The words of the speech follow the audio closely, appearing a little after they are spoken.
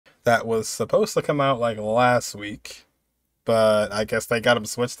that was supposed to come out like last week, but I guess they got them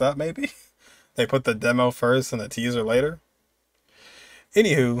switched up maybe. They put the demo first and the teaser later.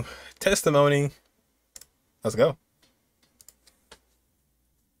 Anywho, testimony. Let's go.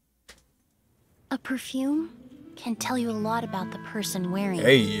 A perfume can tell you a lot about the person wearing it.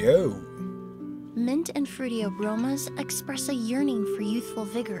 Hey, yo. Mint and fruity aromas express a yearning for youthful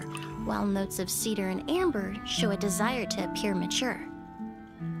vigor, while notes of cedar and amber show a desire to appear mature.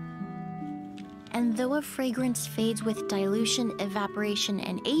 And though a fragrance fades with dilution, evaporation,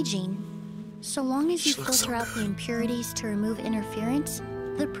 and aging, so long as you filter out the impurities to remove interference,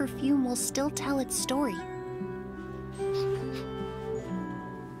 the perfume will still tell its story.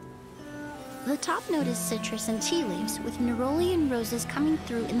 The top note is citrus and tea leaves, with neroli and roses coming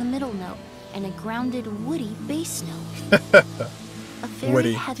through in the middle note, and a grounded, woody base note. A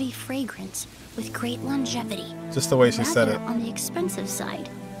very heavy fragrance with great longevity. Just the way she said it. On the expensive side.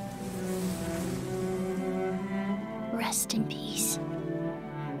 Rest in peace.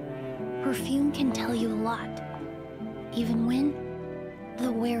 Perfume can tell you a lot, even when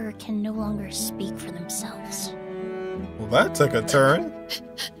the wearer can no longer speak for themselves. Well, that took a turn.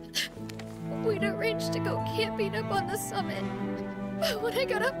 We'd arranged to go camping up on the summit, but when I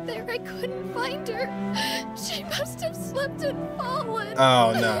got up there, I couldn't find her. She must have slipped and fallen.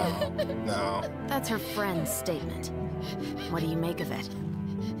 Oh, no. No. That's her friend's statement. What do you make of it?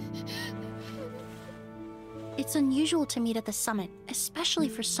 It's unusual to meet at the summit, especially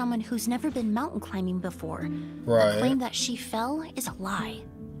for someone who's never been mountain climbing before. Right. The claim that she fell is a lie.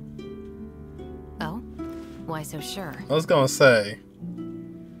 Oh? Why so sure? I was gonna say.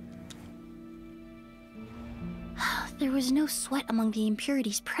 There was no sweat among the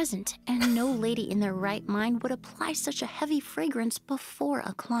impurities present, and no lady in their right mind would apply such a heavy fragrance before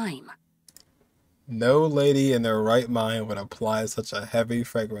a climb. No lady in their right mind would apply such a heavy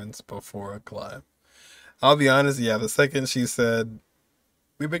fragrance before a climb. I'll be honest, yeah, the second she said,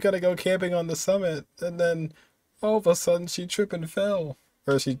 we were gonna go camping on the summit, and then all of a sudden she tripped and fell.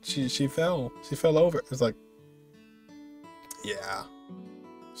 Or she fell. She fell over. It was like, yeah.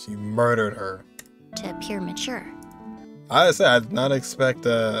 She murdered her. To appear mature. Honestly, I did not expect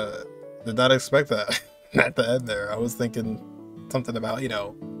that at the end there. I was thinking something about, you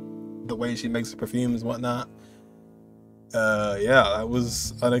know, the way she makes the perfumes and whatnot. Yeah, that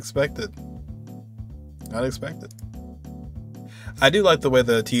was unexpected. Unexpected. I do like the way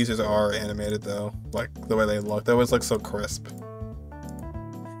the teasers are animated though. Like the way they look. They always look so crisp.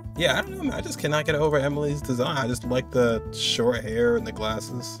 Yeah, I don't know, man. I just cannot get over Emilie's design. I just like the short hair and the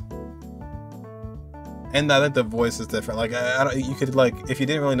glasses. And I think the voice is different. Like, I don't, you could, like, if you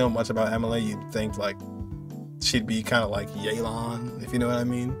didn't really know much about Emilie, you'd think, like, she'd be kind of like Yelan, if you know what I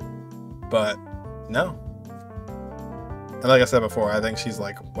mean. But, no. And like I said before, I think she's,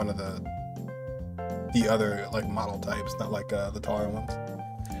 like, one of the other, like, model types, not, like, the taller ones.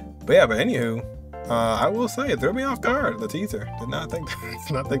 But, yeah, but anywho, I will say, it threw me off guard, the teaser. Did not think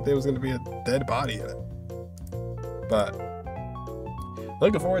there was going to be a dead body in it. But,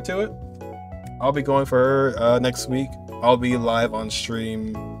 looking forward to it. I'll be going for her next week. I'll be live on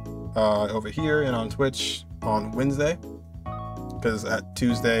stream over here and on Twitch on Wednesday. Because at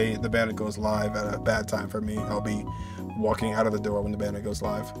Tuesday, the banner goes live at a bad time for me. I'll be walking out of the door when the banner goes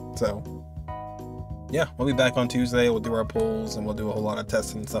live. So, yeah, we'll be back on Tuesday. We'll do our polls and we'll do a whole lot of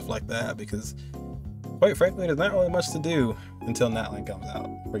testing and stuff like that. Because, quite frankly, there's not really much to do until Natlan comes out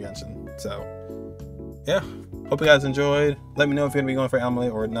for Genshin. So, yeah. Hope you guys enjoyed. Let me know if you're going to be going for Emilie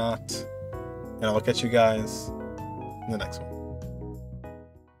or not. And I'll catch you guys in the next one.